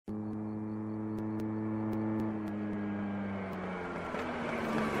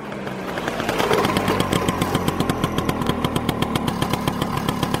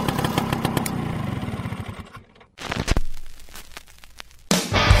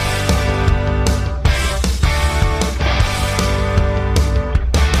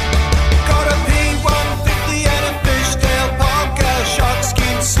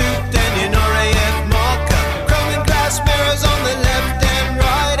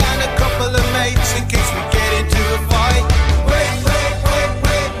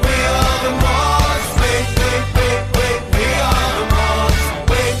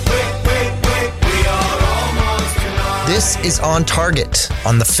Always on Target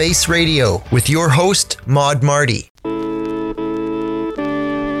on The Face Radio with your host, Maud Marty.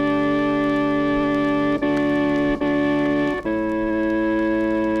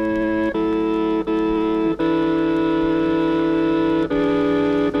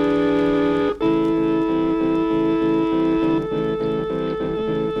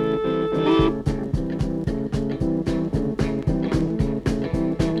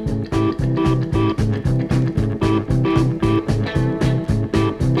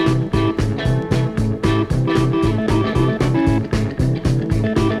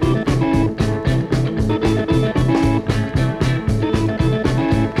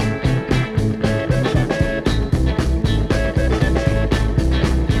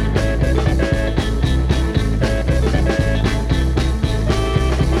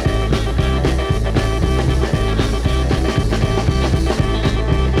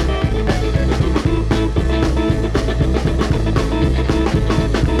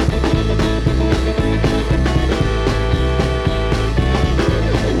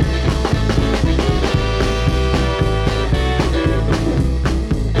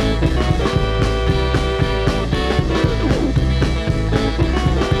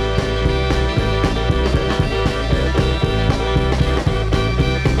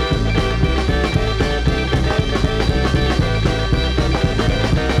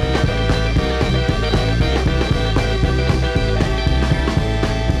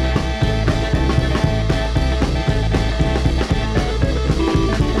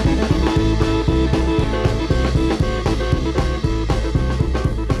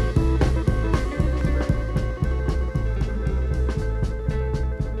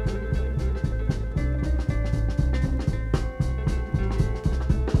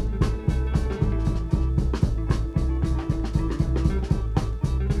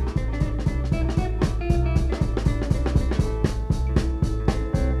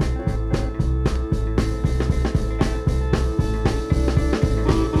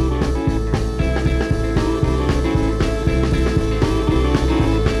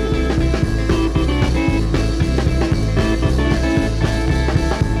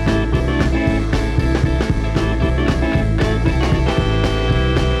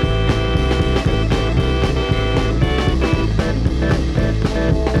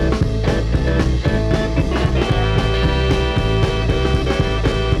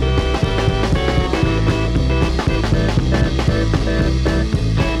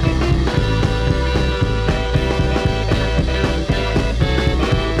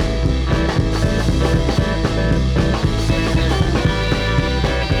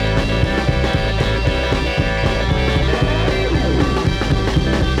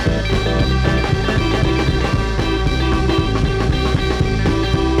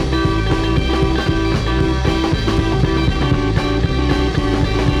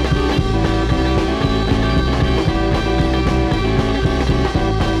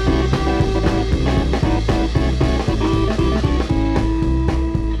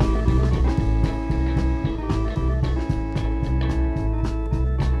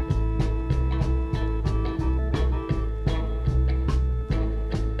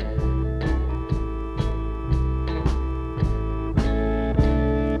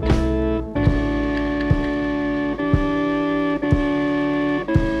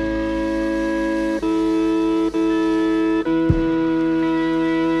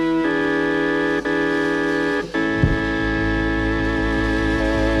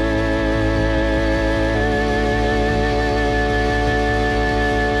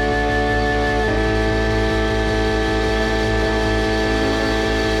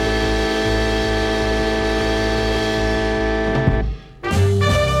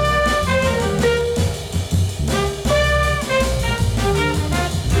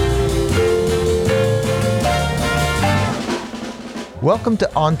 Welcome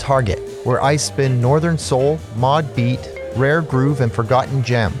to On Target, where I spin Northern Soul, Mod Beat, Rare Groove, and Forgotten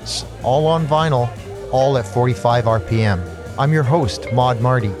Gems, all on vinyl, all at 45 RPM. I'm your host, Maud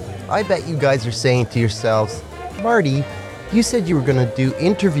Marty. I bet you guys are saying to yourselves, Marty, you said you were going to do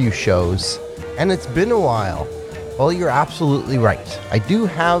interview shows, and it's been a while. Well, you're absolutely right. I do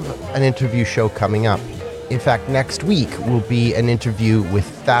have an interview show coming up. In fact, next week will be an interview with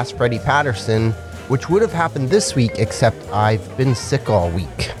Fast Freddy Patterson, which would have happened this week, except I've been sick all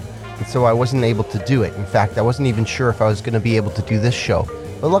week. And so I wasn't able to do it. In fact, I wasn't even sure if I was going to be able to do this show.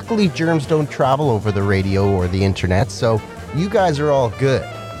 But luckily, germs don't travel over the radio or the internet, so you guys are all good.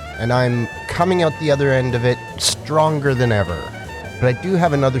 And I'm coming out the other end of it stronger than ever. But I do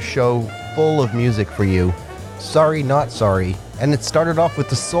have another show full of music for you. Sorry, not sorry. And it started off with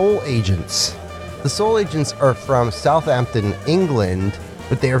the Soul Agents. The Soul Agents are from Southampton, England,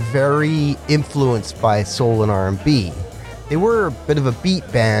 but they are very influenced by soul and R&B. They were a bit of a beat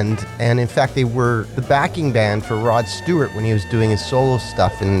band, and in fact they were the backing band for Rod Stewart when he was doing his solo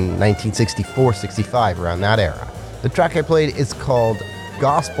stuff in 1964-65, around that era. The track I played is called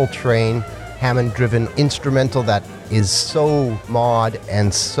Gospel Train, Hammond-driven instrumental that is so mod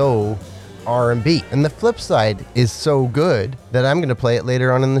and so R&B. And the flip side is so good that I'm going to play it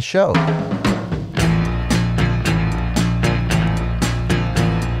later on in the show.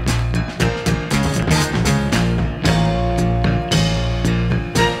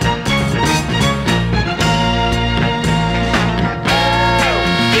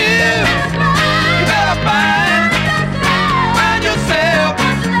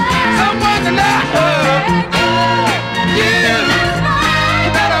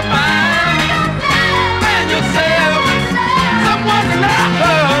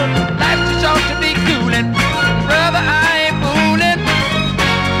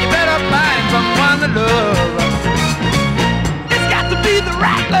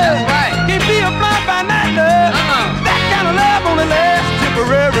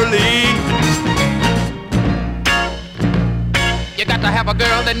 You got to have a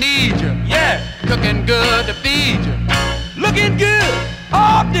girl that needs you. Yeah. Looking good to feed you. Looking good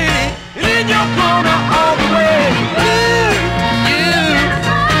all day. And in your corner all the way. You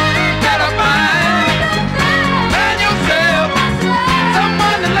gotta find yourself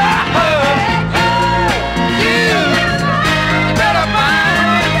someone to love. You gotta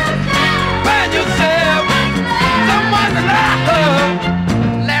find yourself someone to love.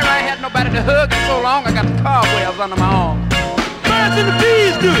 Larry, I had nobody to hug in so long I got the cobwebs under my arm. Birds and the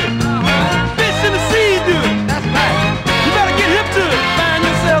bees do it. Fish in the sea do it. That's right. You better get hip to it. Find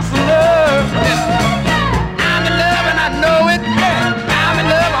yourself some love. I'm in love and I know it. I'm in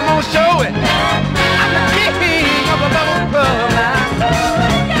love, I'm gonna show it. I'm the king of a love club now.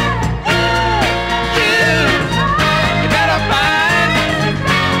 You better find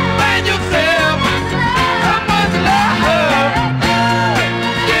yourself someone to love.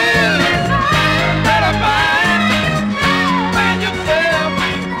 You better find yourself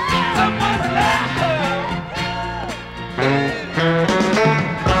someone to love.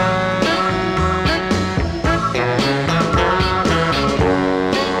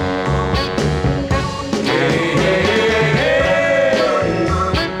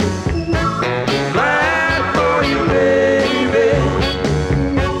 Glad for you, baby.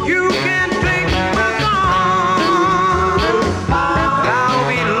 You can take my song. I'll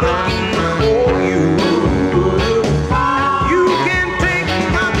be looking for you. You can take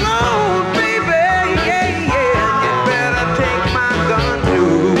my clothes, baby. Yeah, yeah. You better take my gun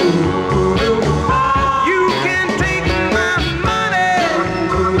too. You can take my money.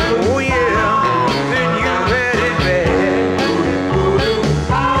 Oh yeah. Then you had it bad.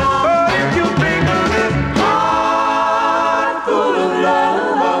 But if you think of this heart full of love,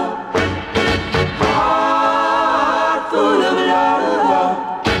 heart full of love,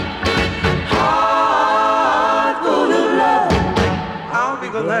 heart full of love, I'll be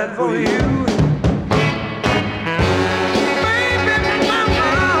glad for you. Baby,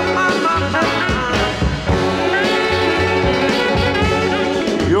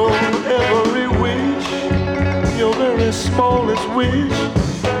 Your every wish, your very smallest wish.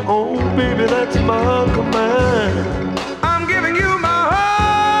 Oh, baby, that's my command. I'm giving you my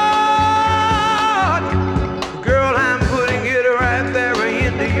heart. Girl, I'm putting it right there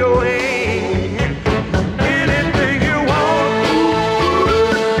into your hand. Anything you want.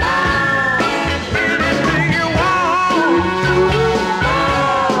 Anything you want.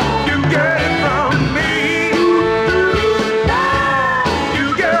 You get it from me. You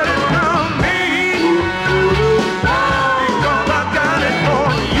get it from me. Because I got it for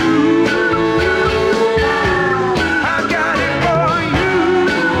you. I got it for you.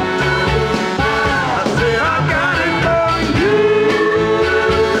 I say I got it for you.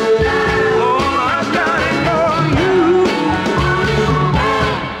 Lord, I got it for you.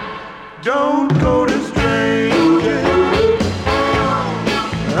 Don't go to strangers.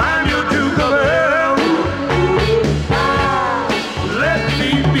 I'm your Duke of Earl. Let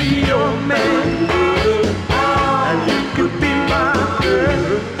me be your man, and you could be my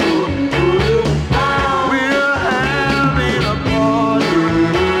girl. We're having a party,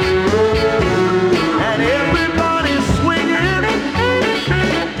 and everybody's swinging.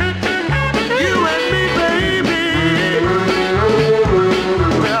 You and me, baby.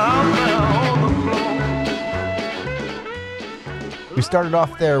 We're out there on We started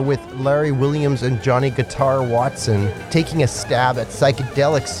off there with Larry Williams and Johnny Guitar Watson taking a stab at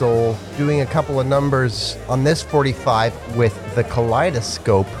psychedelic soul, doing a couple of numbers on this 45 with the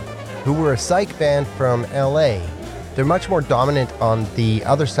Kaleidoscope, who were a psych band from LA. They're much more dominant on the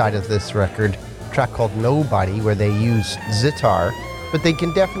other side of this record, a track called Nobody, where they use Zitar, but they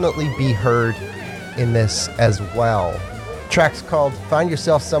can definitely be heard in this as well. The track's called Find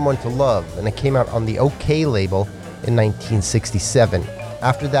Yourself Someone to Love, and it came out on the OK label in 1967.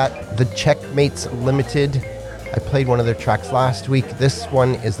 After that, the Checkmates Limited. I played one of their tracks last week. This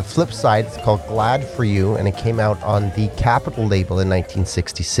one is the flip side. It's called Glad For You, and it came out on the Capitol label in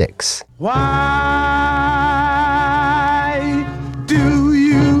 1966. Why do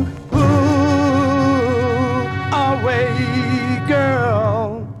you pull away,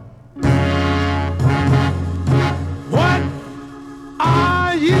 girl? What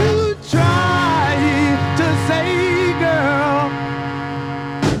are you trying to say, girl?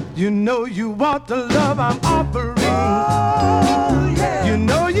 You know you want the love I'm offering. You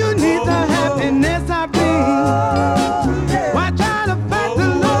know you need the happiness I bring. Why try to fight the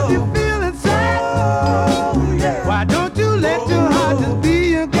love you feel inside? Why don't you let your heart just be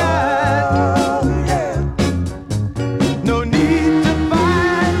your guide? No need to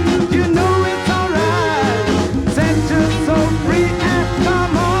fight, you know it's alright. Set your soul free and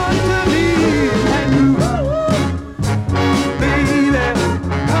come on to me. And baby,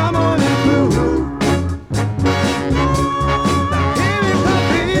 come on and groove.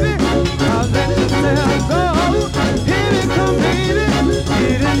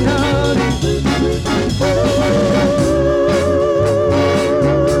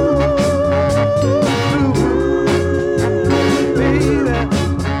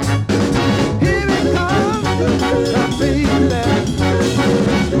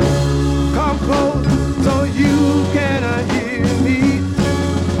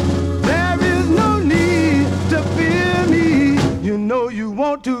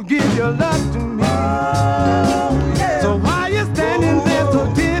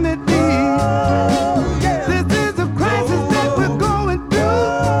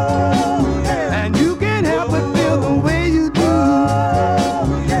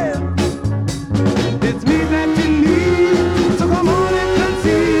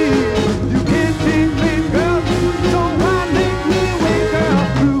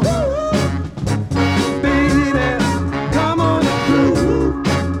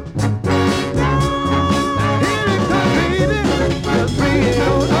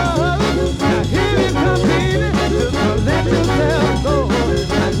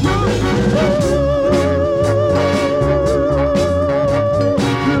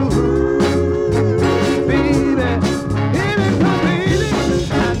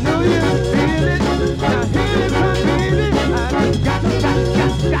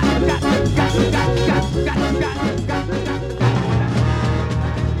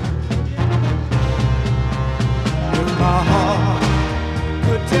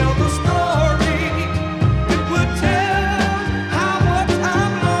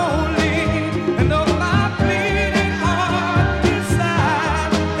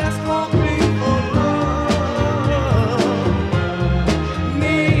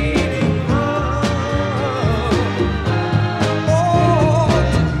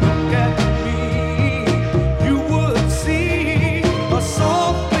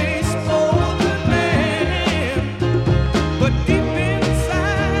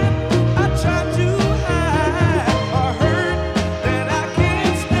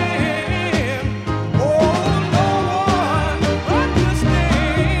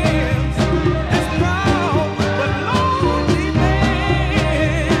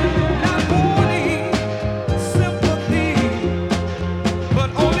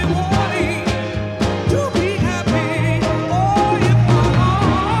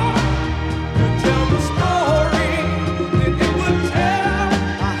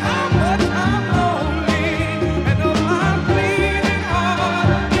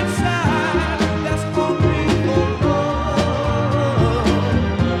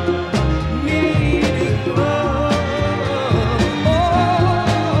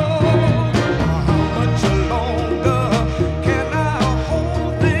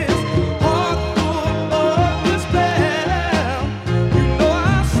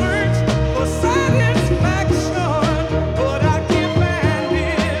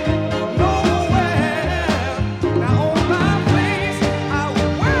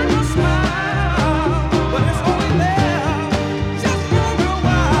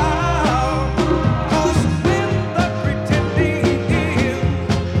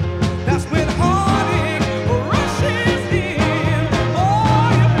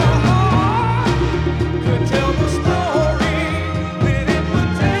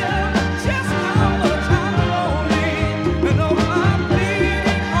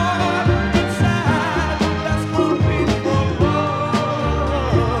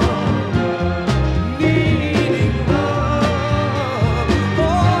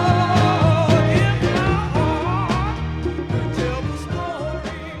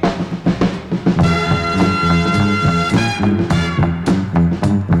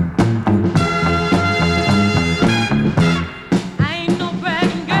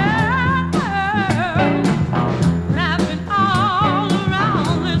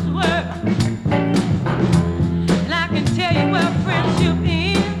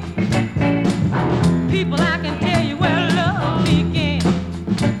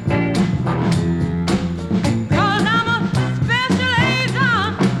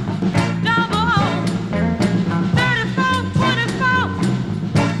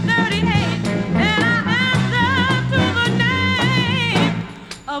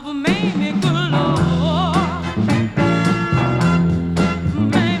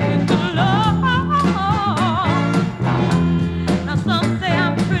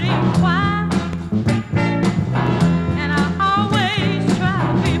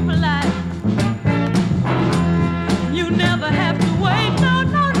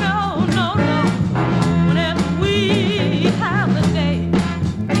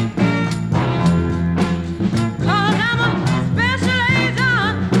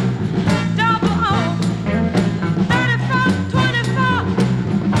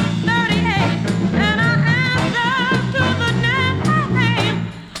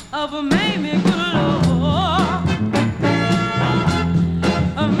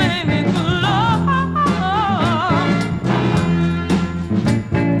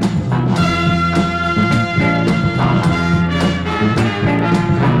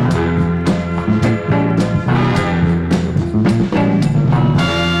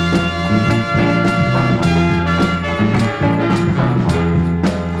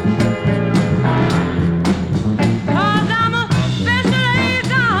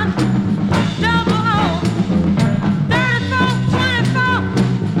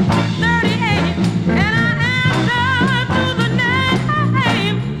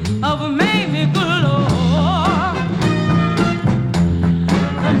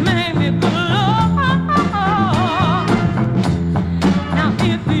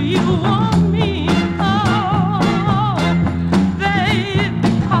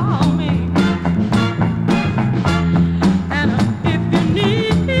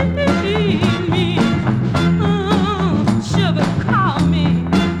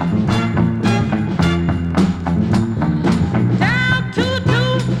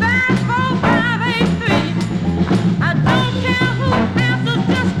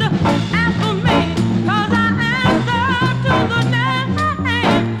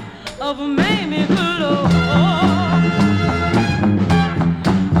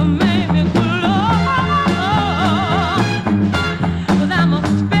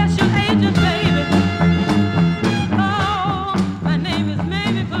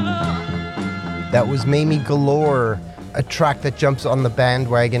 Mamie Galore, a track that jumps on the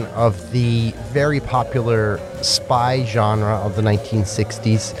bandwagon of the very popular spy genre of the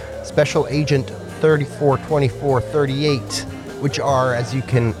 1960s, Special Agent 34, 24, 38, which are, as you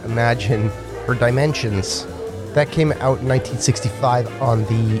can imagine, her dimensions. That came out in 1965 on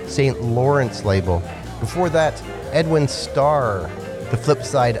the St. Lawrence label. Before that, Edwin Starr, the flip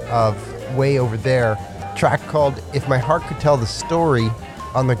side of Way Over There, a track called If My Heart Could Tell the Story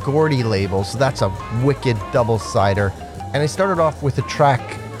on the Gordy label, so that's a wicked double-sider. And I started off with a track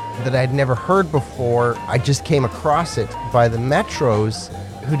that I'd never heard before. I just came across it by the Metros,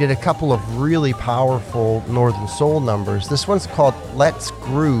 who did a couple of really powerful Northern Soul numbers. This one's called Let's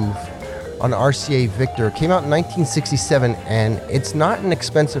Groove on RCA Victor. It came out in 1967, and it's not an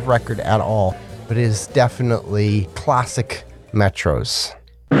expensive record at all, but it is definitely classic Metros.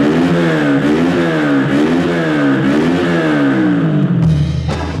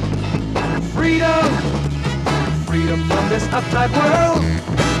 Freedom from this uptight world.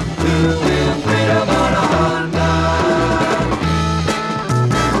 Two-wheel freedom on a Honda.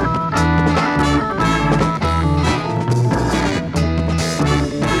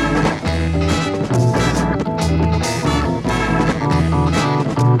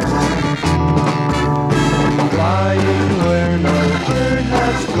 Flying where no bird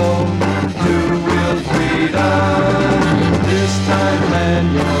has flown. Two-wheel freedom. This time, man,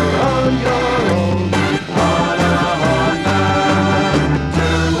 you're on your own.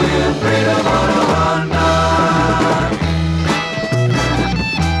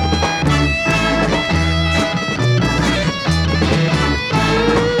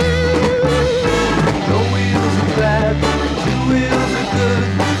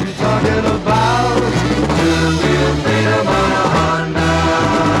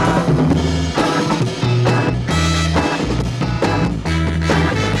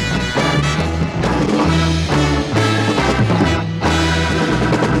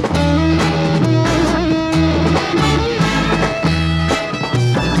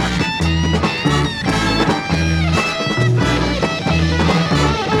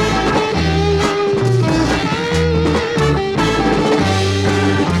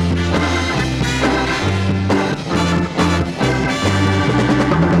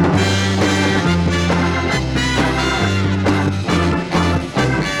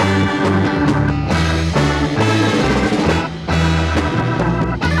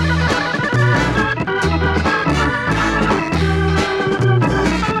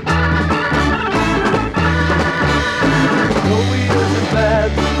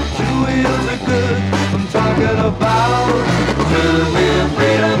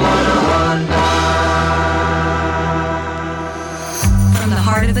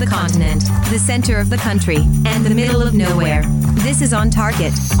 Center of the country and the middle of nowhere. This is On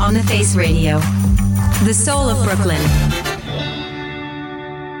Target on the Face Radio. The soul of Brooklyn.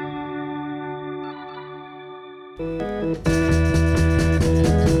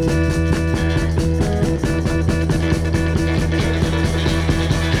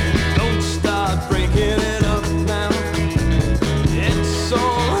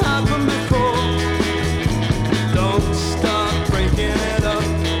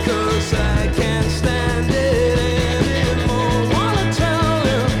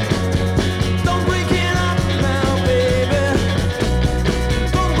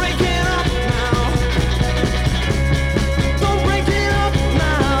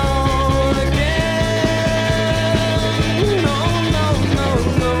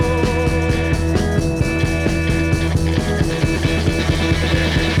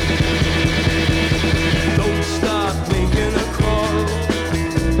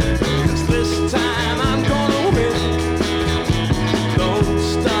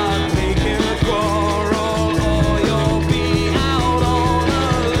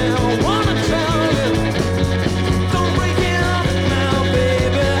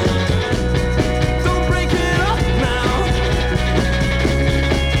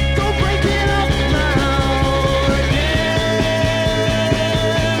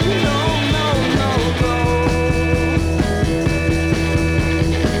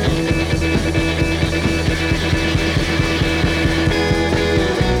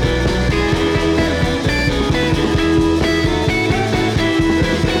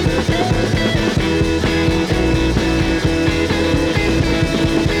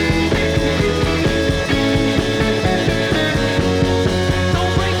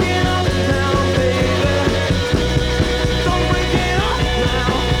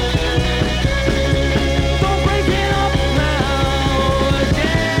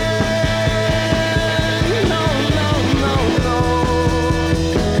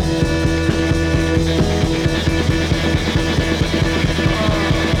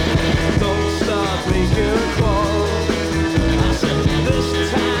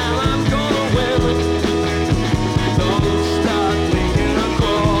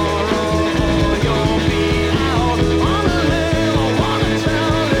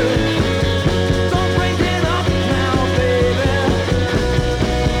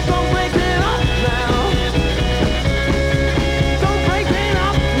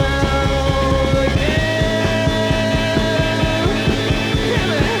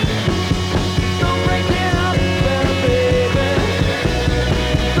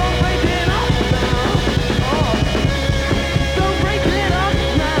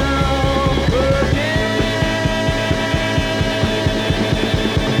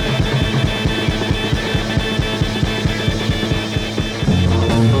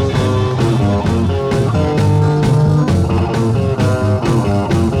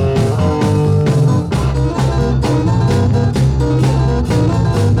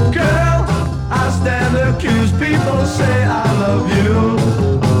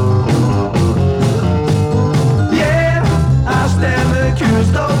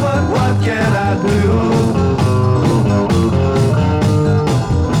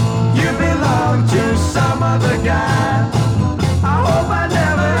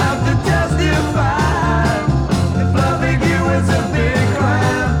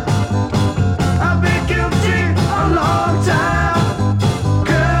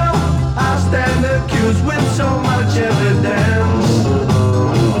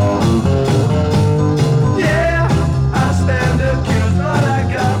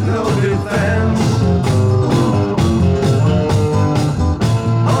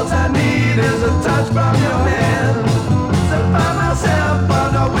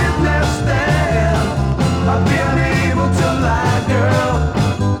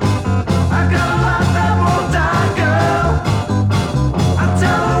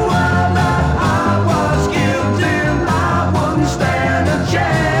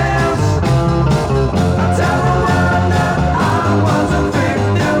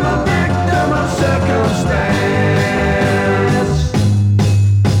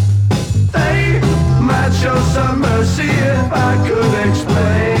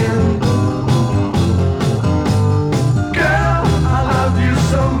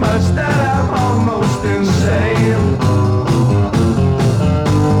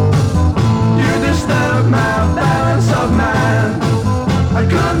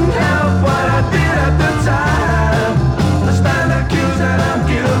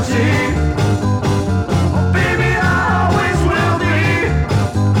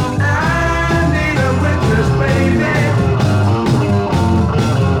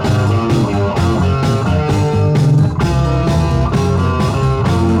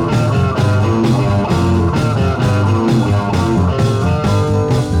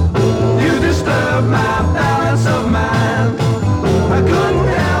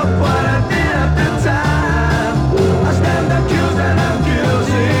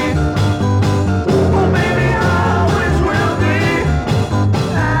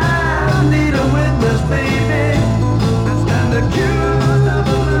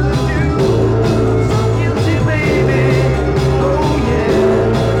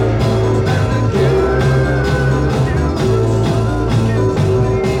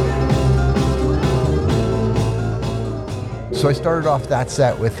 So I started off that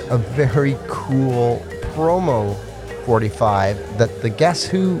set with a very cool promo 45 that the Guess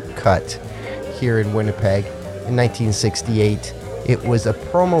Who cut here in Winnipeg in 1968. It was a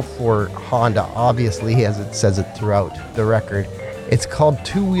promo for Honda, obviously, as it says it throughout the record. It's called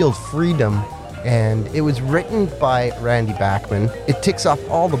Two-Wheeled Freedom, and it was written by Randy Bachman. It ticks off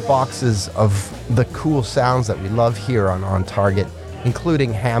all the boxes of the cool sounds that we love here on Target,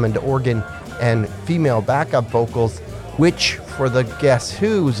 including Hammond organ and female backup vocals, which for the Guess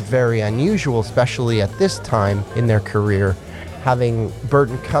Who is very unusual, especially at this time in their career. Having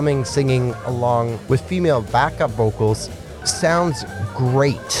Burton Cummings singing along with female backup vocals sounds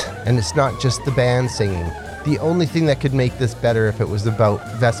great, and it's not just the band singing. The only thing that could make this better if it was about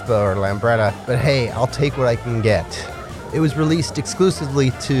Vespa or Lambretta, but hey, I'll take what I can get. It was released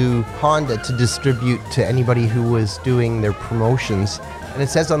exclusively to Honda to distribute to anybody who was doing their promotions, and it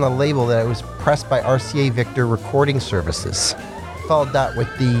says on the label that it was pressed by RCA Victor Recording Services. Followed that with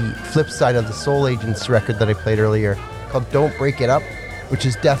the flip side of the Soul Agents record that I played earlier, called Don't Break It Up, which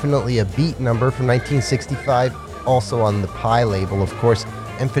is definitely a beat number from 1965, also on the Pie label, of course,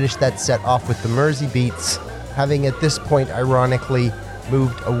 and finished that set off with the Mersey Beats, having at this point, ironically,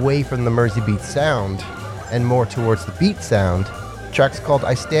 moved away from the Mersey Beat sound and more towards the beat sound. The track's called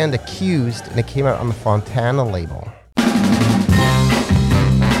I Stand Accused, and it came out on the Fontana label.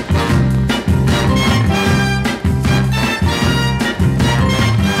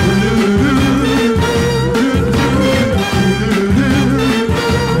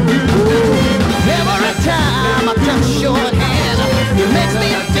 Every time I touch your hand, it makes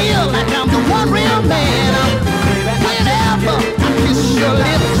me feel like I'm the one real man. Whenever I kiss your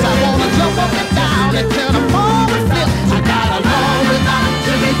lips, I wanna jump up and down and turn a forward flip. I got along without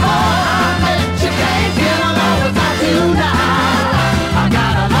you before I met you, can't get along without you now. I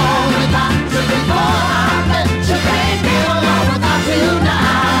got along without you before I met you, can't get along without you now.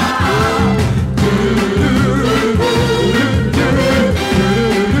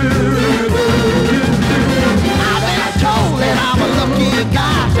 I've been told that I'm a lucky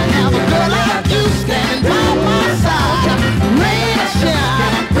guy to have a girl like you standing by my side. Rain or shine,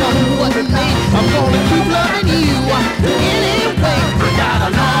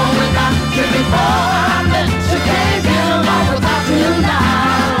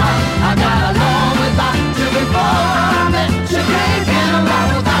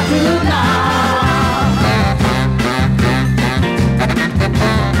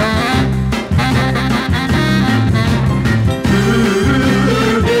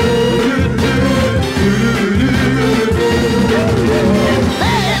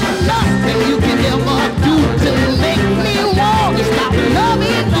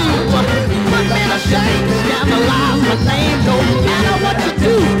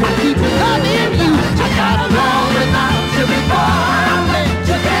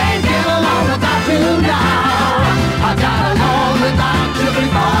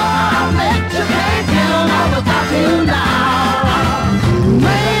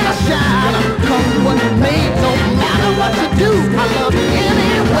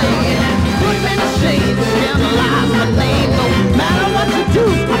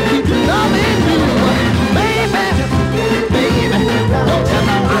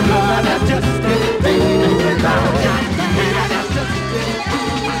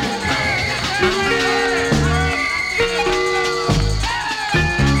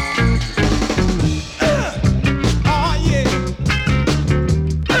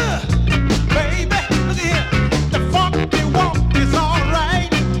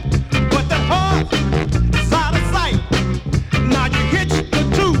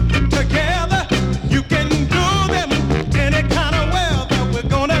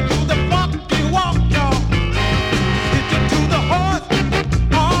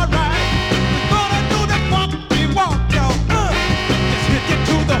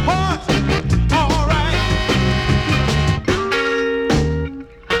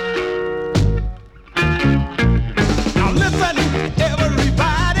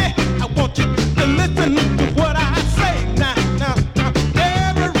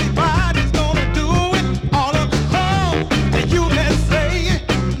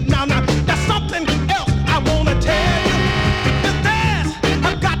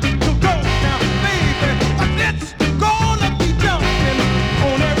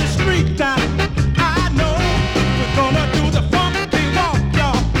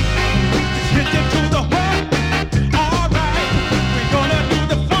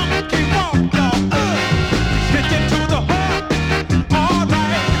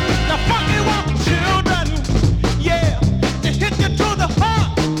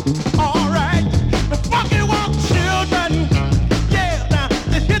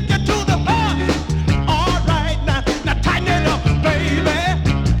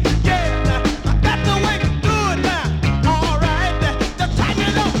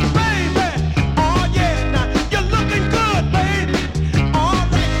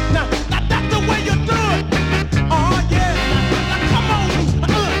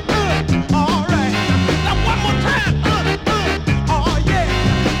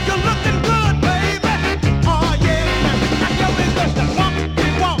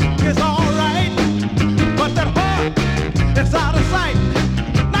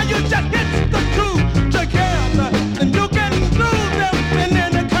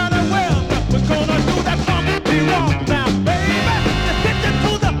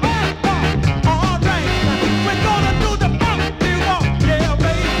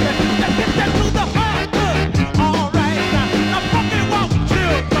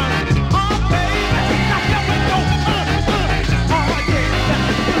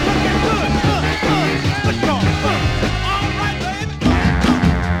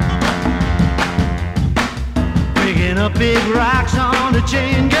 the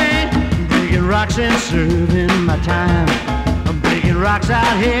chain gang, breaking rocks and serving my time. I'm breaking rocks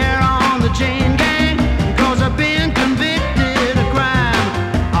out here on the chain gang, cause I've been convicted of crime.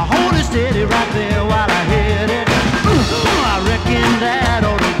 I hold it steady right there while I hit it. I reckon that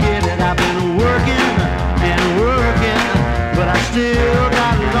ought to get it. I've been working and working, but I still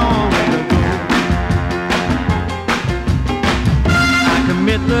got a long way to go. I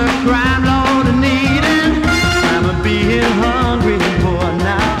commit the crime, Lord, of needing. I'm a being hungry and poor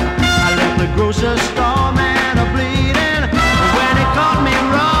now. I left the grocery store, man, a bleeding. When he caught me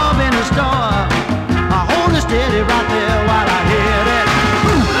robbing the store, I hold it steady right there while I hit it.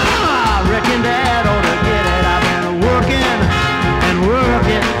 I reckon that ought to get it. I've been working and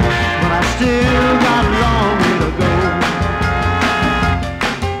working, but I still got a long way to go.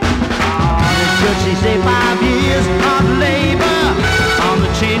 The judge, he say 5 years of labor. On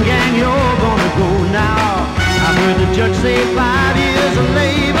the chain gang, you're gonna go now. I heard the judge say 5 years of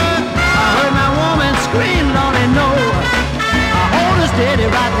labor. I heard my woman scream, Lordy, no. I hold it steady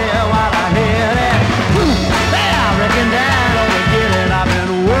right there while I hit it. I reckon that ought to get it. I've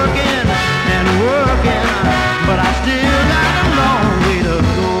been working and working, but I still got a long way to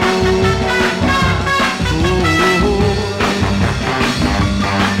go.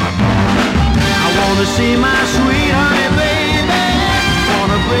 I wanna see my sweet honey baby.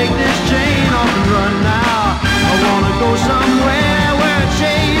 Wanna break this chain off and run now. I wanna go somewhere where it's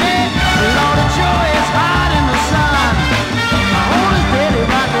shady. Lord, the joy is hot in the sun. I hold it steady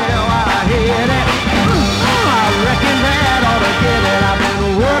right there while I hit it. I reckon that ought to get it. I've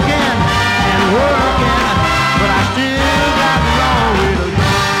been working and working, but I still got a long way to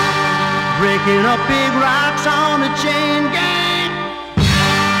go. Breaking up big rocks on the chain gang,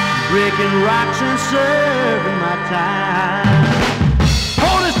 breaking rocks and serving my time.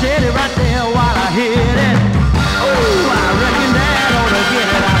 Hold it steady right there while I hit it. Oh, I reckon that ought to get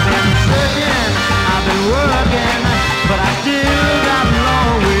it. I've been searching, I've been working, but I still got a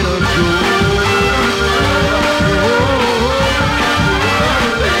long way to go.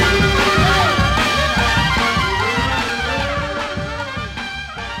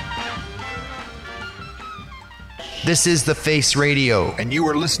 This is The Face Radio, And you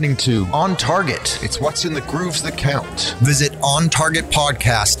are listening to On Target. It's What's in the Grooves That Count. Visit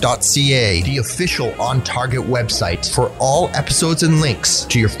ontargetpodcast.ca, the official On Target website, for all episodes and links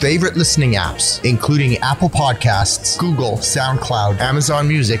to your favorite listening apps, including Apple Podcasts, Google, SoundCloud, Amazon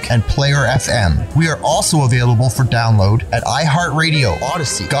Music, and Player FM. We are also available for download at iHeartRadio,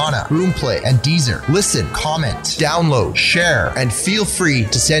 Odyssey, Ghana, Roomplay, and Deezer. Listen, comment, download, share, and feel free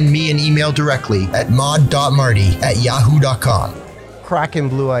to send me an email directly at mod.marty@yahoo.com. Crackin'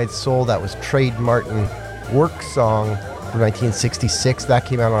 Blue-Eyed Soul, that was Trade Martin work song from 1966. That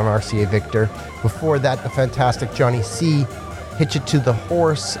came out on RCA Victor. Before that, the fantastic Johnny C., Hitch It to the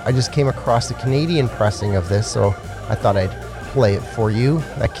Horse. I just came across the Canadian pressing of this, so I thought I'd play it for you.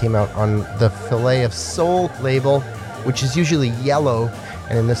 That came out on the Filet of Soul label, which is usually yellow,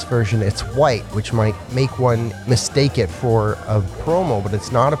 and in this version it's white, which might make one mistake it for a promo, but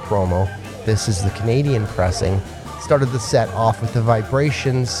it's not a promo. This is the Canadian pressing. Started the set off with the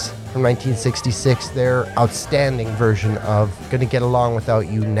Vibrations from 1966, their outstanding version of Gonna Get Along Without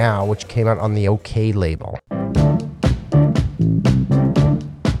You Now, which came out on the OK label.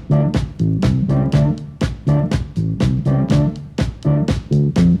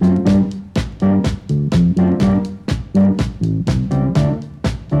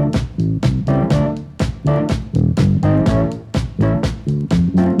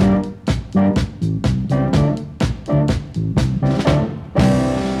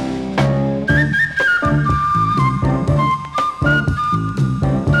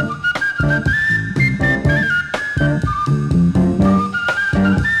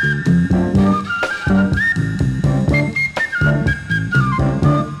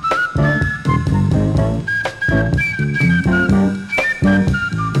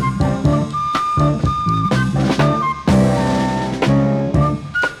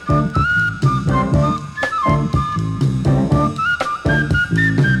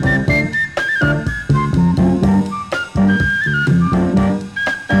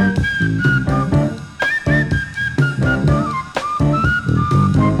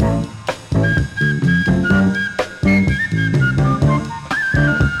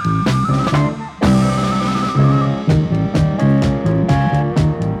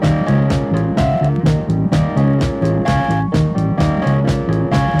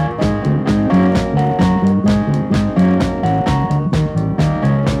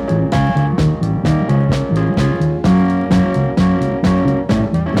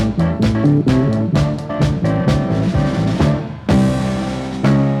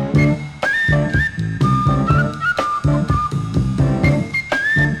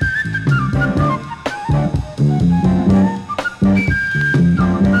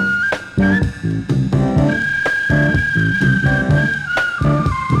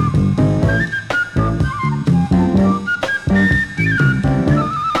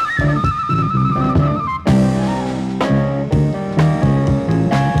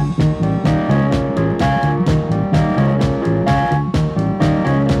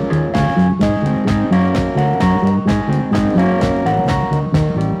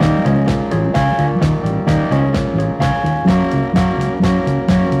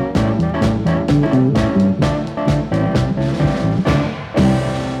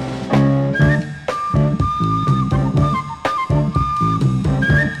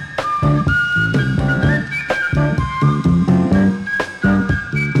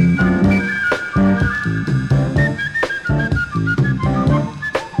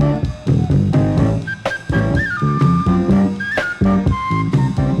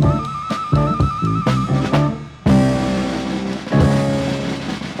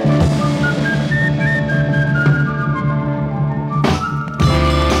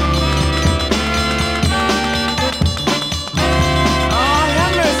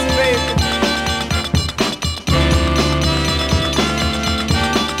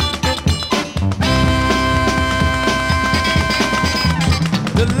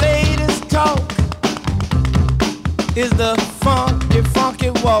 is the funky, funky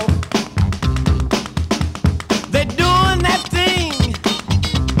walk. They're doing that thing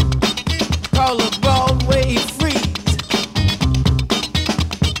called a Broadway freeze.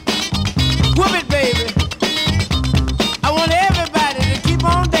 Whoop it, baby. I want everybody to keep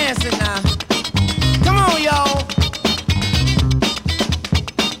on dancing now. Come on, y'all.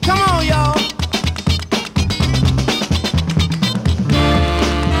 Come on, y'all.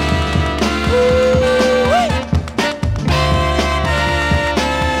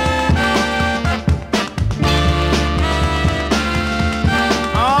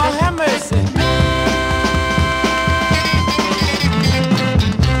 Oh, have mercy.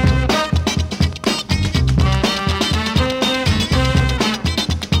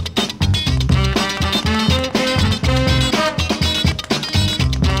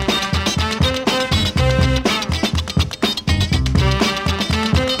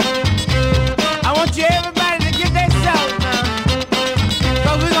 I want you everybody to get that shout now.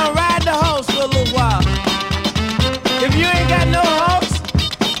 Cause we're gonna ride the horse for a little while. If you ain't got no horse,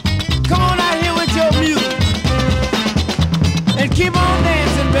 come on out here with your music. And keep on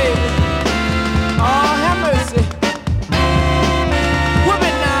dancing, baby. Oh, have mercy. Whoop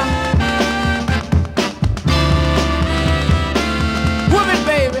it now. Whoop it,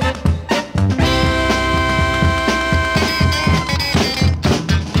 baby.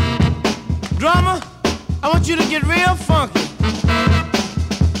 Drummer, I want you to get real funky.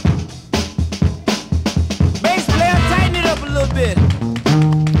 Bass player, tighten it up a little bit.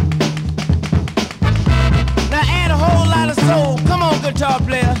 Now add a whole lot of soul. Come on, guitar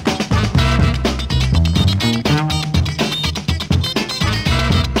player.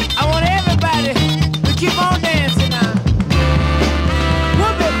 I want everybody to keep on dancing now.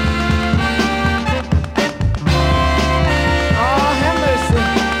 Whoop it. Oh, have mercy.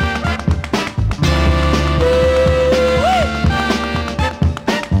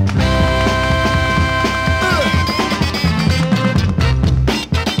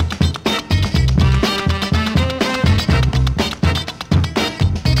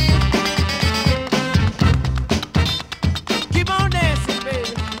 Keep on dancing,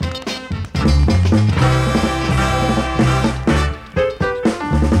 baby.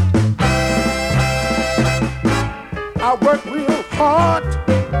 I work real hard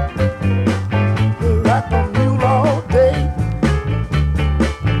like a mule all day.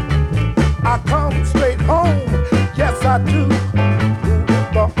 I come straight home, yes I do,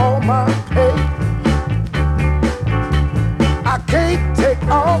 for all my pay. I can't take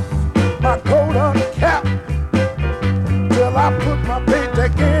off my coat or cap till I put my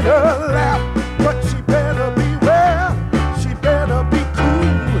paycheck in her lap. But she better beware, she better be cool,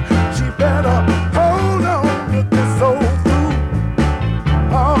 she better hold on to this old fool.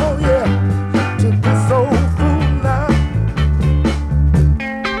 Oh yeah, to this old fool now.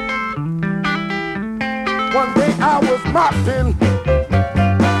 One day I was mopping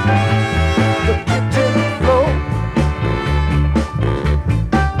the kitchen floor.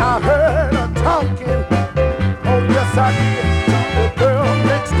 I heard her talking, oh yes I did, to the girl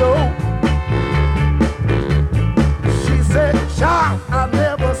next door. She said, "Child, I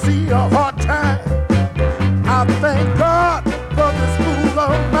never see a hard time. I thank God for this fool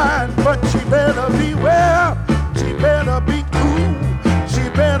of mine, but she better beware, she better be cool, she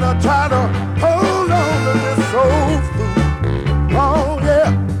better try to hold on to this old fool. Oh yeah,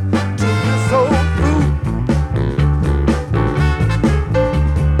 to this old fool."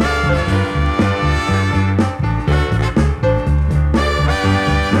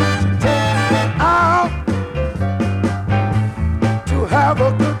 She takes me out to have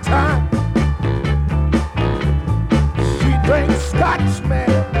a good time. She drinks scotch, man.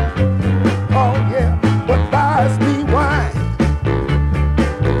 Oh yeah, but buys me wine.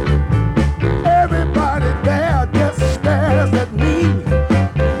 Everybody there just stares at me,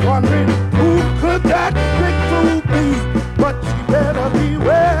 wondering who could that big fool be. But she better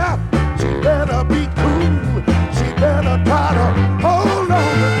beware, she better be cool, she better try to hold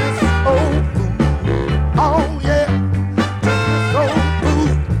on to this old fool. Oh yeah, to this old fool.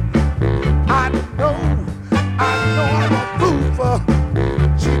 I know I'm a fool for.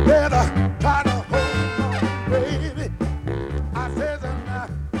 She better try to hold on, baby. I says,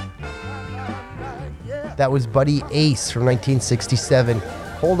 yeah. That was Buddy Ace from 1967.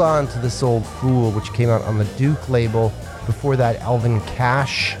 Hold On to This Old Fool, which came out on the Duke label. Before that, Alvin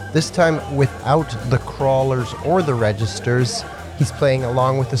Cash. This time without the Crawlers or the Registers. He's playing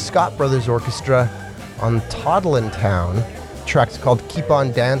along with the Scott Brothers Orchestra on Toddlin' Town. The track's called Keep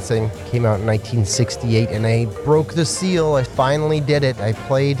On Dancing. Came out in 1968, and I broke the seal. I finally did it. I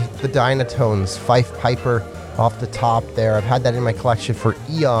played the Dynatones, Fife Piper off the top there. I've had that in my collection for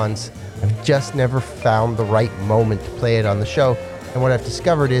eons. I've just never found the right moment to play it on the show. And what I've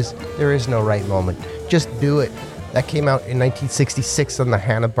discovered is there is no right moment. Just do it. That came out in 1966 on the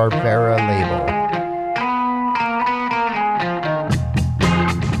Hanna-Barbera label.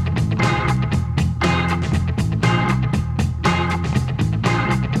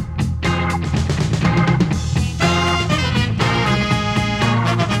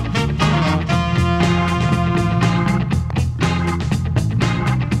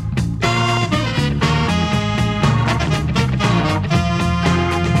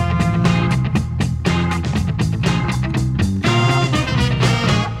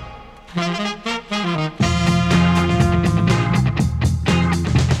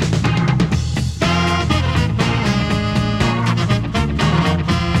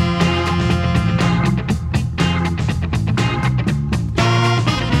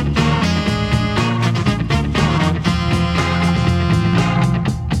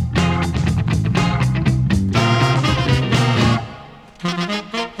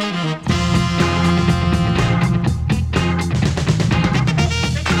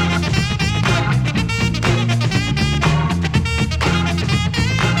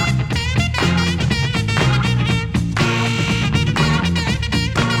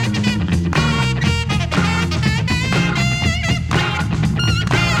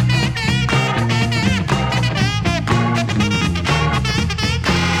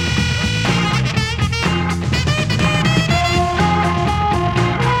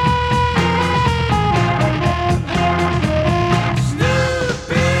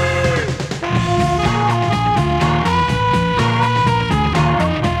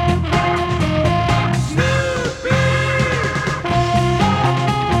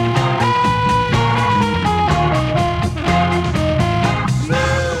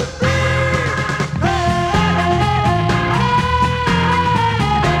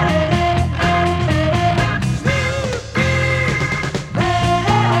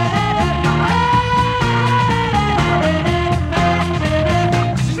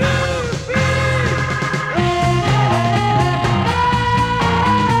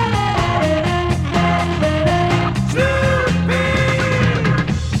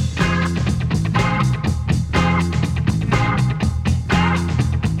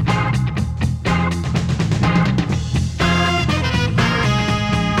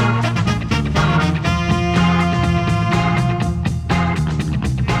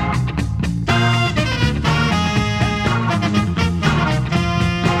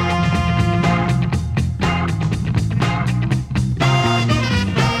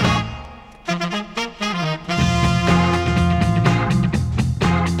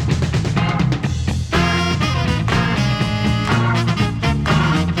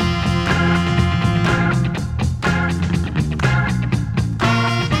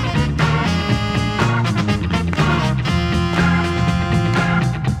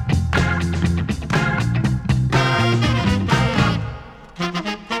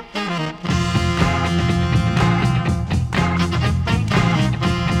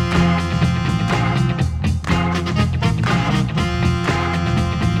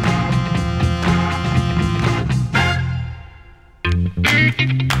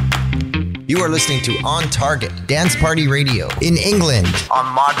 You are listening to On Target Dance Party Radio in England on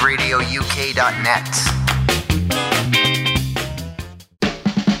modradiouk.net.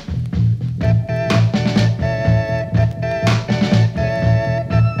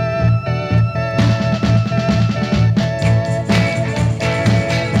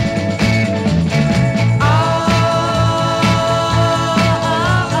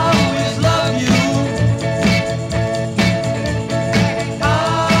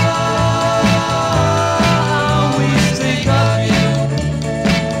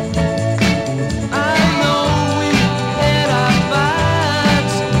 I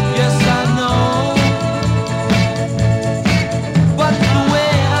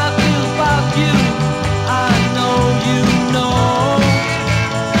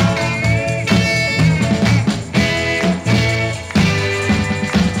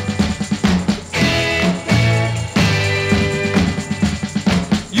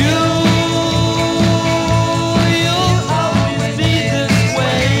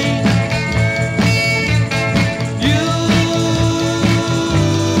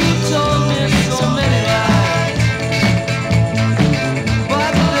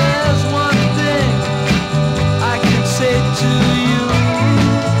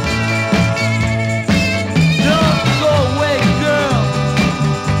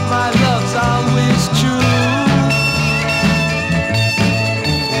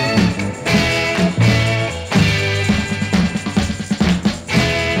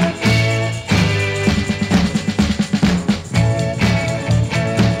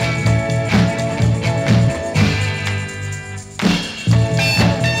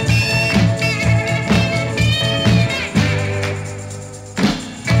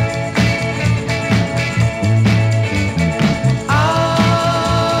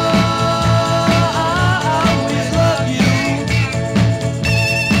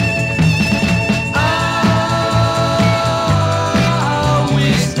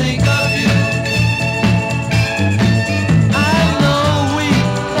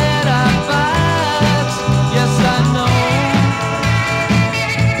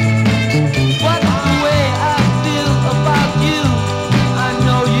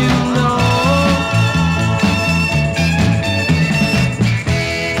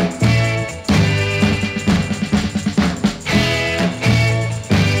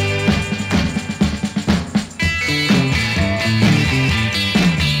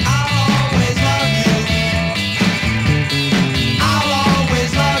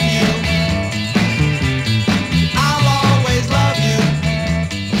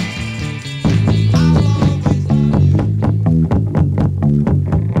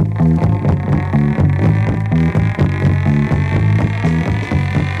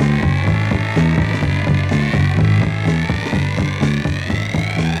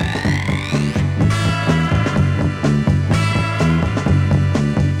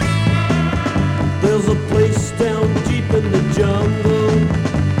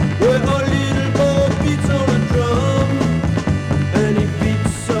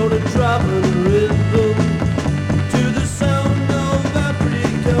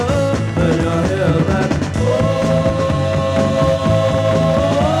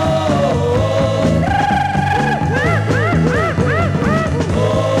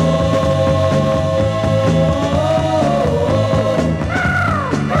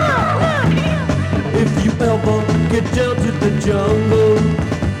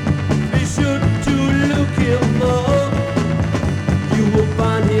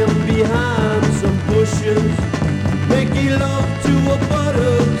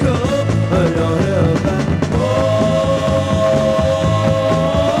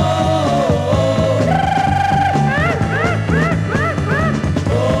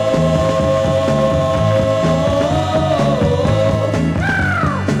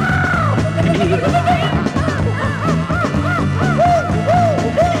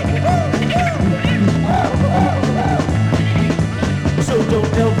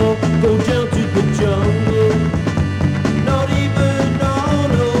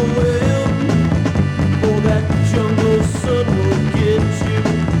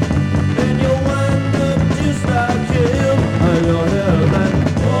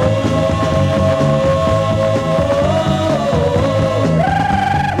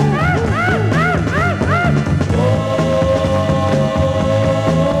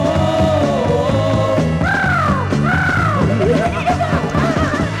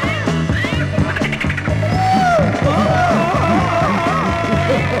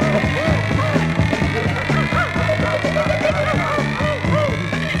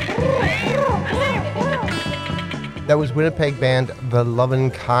That was Winnipeg band The Lovin'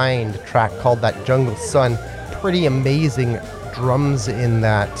 Kind, track called That Jungle Sun. Pretty amazing drums in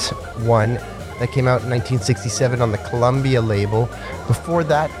that one. That came out in 1967 on the Columbia label. Before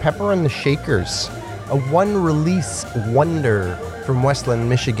that, Pepper and the Shakers, a one-release wonder from Westland,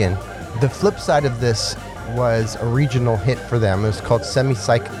 Michigan. The flip side of this was a regional hit for them. It was called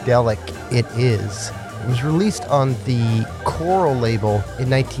Semi-Psychedelic It Is. It was released on the Coral label in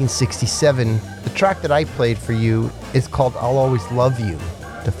 1967. The track that I played for you is called I'll Always Love You,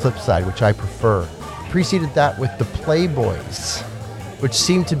 the flip side, which I prefer. Preceded that with the Playboys, which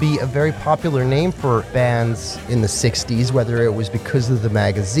seemed to be a very popular name for bands in the 60s, whether it was because of the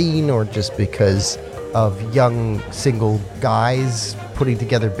magazine or just because of young single guys putting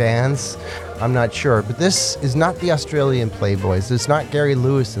together bands. I'm not sure, but this is not the Australian Playboys. It's not Gary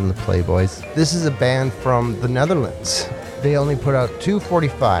Lewis and the Playboys. This is a band from the Netherlands. They only put out 2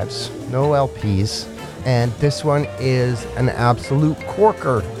 45s, no LPs, and this one is an absolute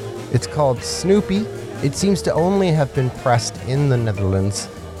corker. It's called Snoopy. It seems to only have been pressed in the Netherlands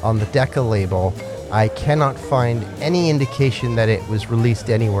on the Decca label. I cannot find any indication that it was released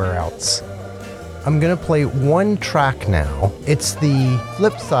anywhere else. I'm gonna play one track now. It's the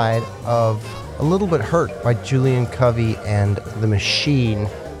flip side of A Little Bit Hurt by Julian Covey and The Machine,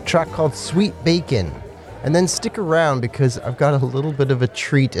 a track called Sweet Bacon. And then stick around because I've got a little bit of a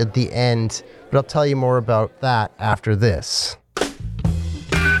treat at the end, but I'll tell you more about that after this.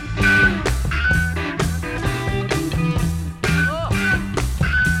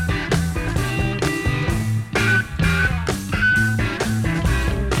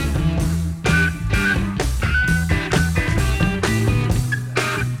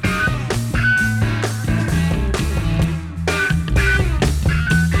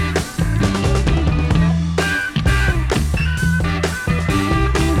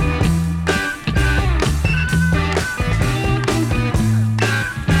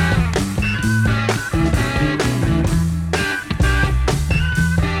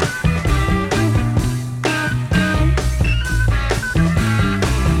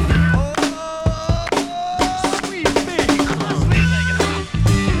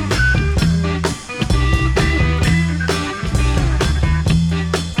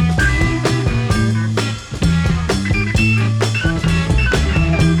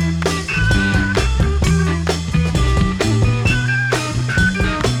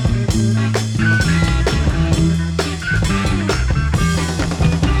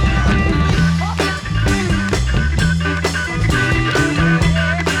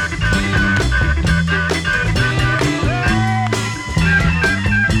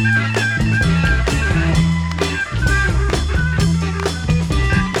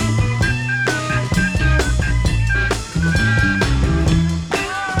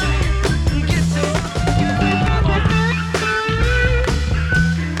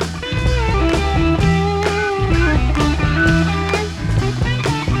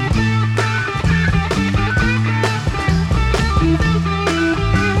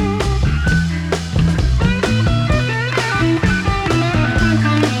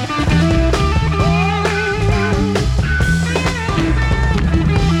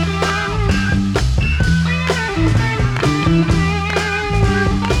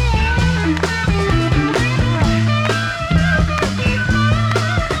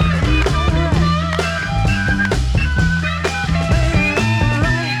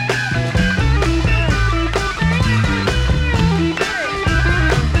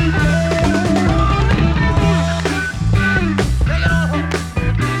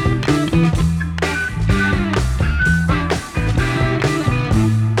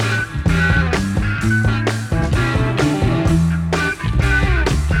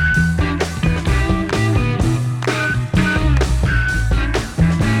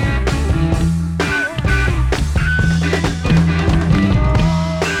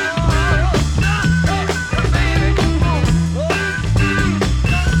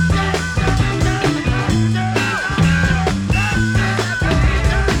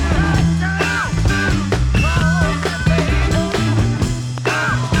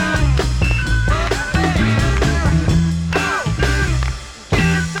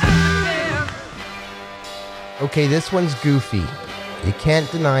 Okay, this one's goofy. You can't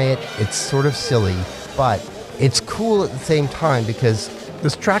deny it. It's sort of silly, but it's cool at the same time because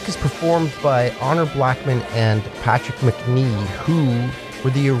this track is performed by Honor Blackman and Patrick Macnee, who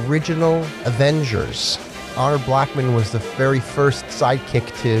were the original Avengers. Honor Blackman was the very first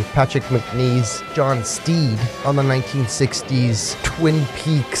sidekick to Patrick Macnee's John Steed on the 1960s Twin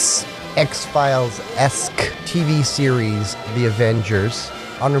Peaks X-Files-esque TV series, The Avengers.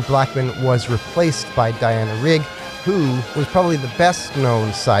 Honor Blackman was replaced by Diana Rigg, Who was probably the best known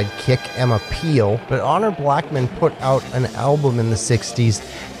sidekick, Emma Peel, but Honor Blackman put out an album in the 60s,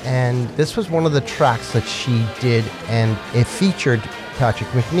 and this was one of the tracks that she did, and it featured Patrick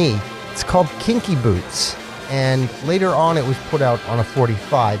Macnee. It's called Kinky Boots, and later on it was put out on a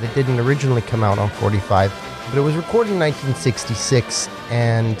 45. It didn't originally come out on 45, but it was recorded in 1966,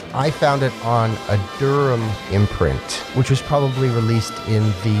 and I found it on a Durham imprint, which was probably released in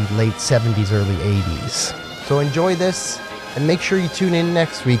the late 70s, early 80s. So enjoy this, and make sure you tune in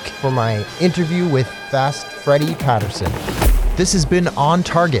next week for my interview with Fast Freddie Patterson. This has been On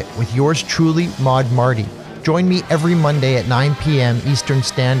Target with yours truly, Maud Marty. Join me every Monday at 9 p.m. Eastern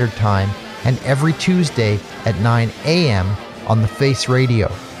Standard Time and every Tuesday at 9 a.m. on The Face Radio.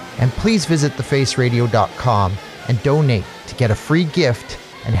 And please visit thefaceradio.com and donate to get a free gift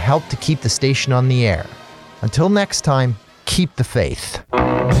and help to keep the station on the air. Until next time, keep the faith.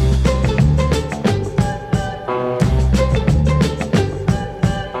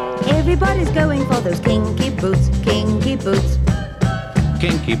 Everybody's going for those kinky boots, kinky boots.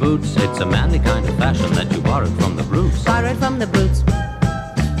 Kinky boots, it's a manly kind of fashion that you borrowed from the Brutes. Borrowed from the Brutes.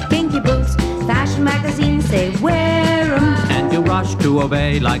 Kinky boots, fashion magazines say wear 'em. And you rush to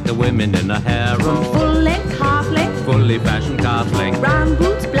obey like the women in a harem. Full length, half length, Fully fashioned calf length. brown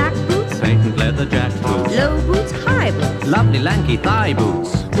boots, black boots, Patent leather jack boots. low boots, high boots. Lovely lanky thigh boots.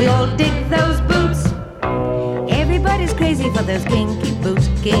 We all dig those boots. Everybody's crazy for those kinky boots,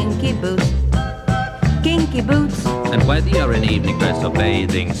 kinky boots. Kinky boots. And whether you're in evening dress or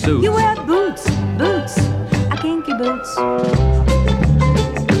bathing suits, You wear boots, boots, a kinky boots.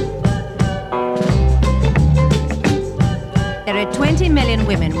 There are 20 million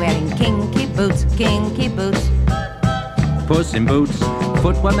women wearing kinky boots, kinky boots. Puss in Boots,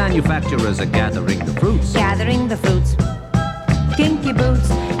 footwear manufacturers are gathering the fruits. Gathering the fruits. Kinky boots,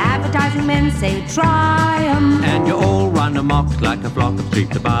 advertising men say try 'em. And you all run amok like a flock of sheep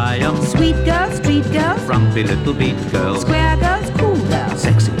to buy 'em. Sweet girls, street girls, Frumpy little beat girls, square girls, cool girls.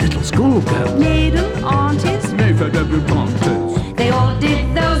 sexy little schoolgirls, Maiden aunties, Never debutantes, they all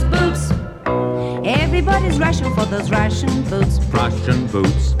dig those boots. Everybody's rushing for those Russian boots. Prussian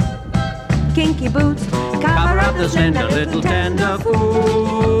boots. Kinky boots, Cover up the slender little tender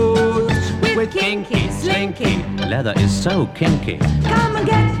foots. With kinky, slinky, leather is so kinky. Come and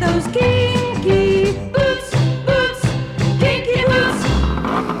get those kinky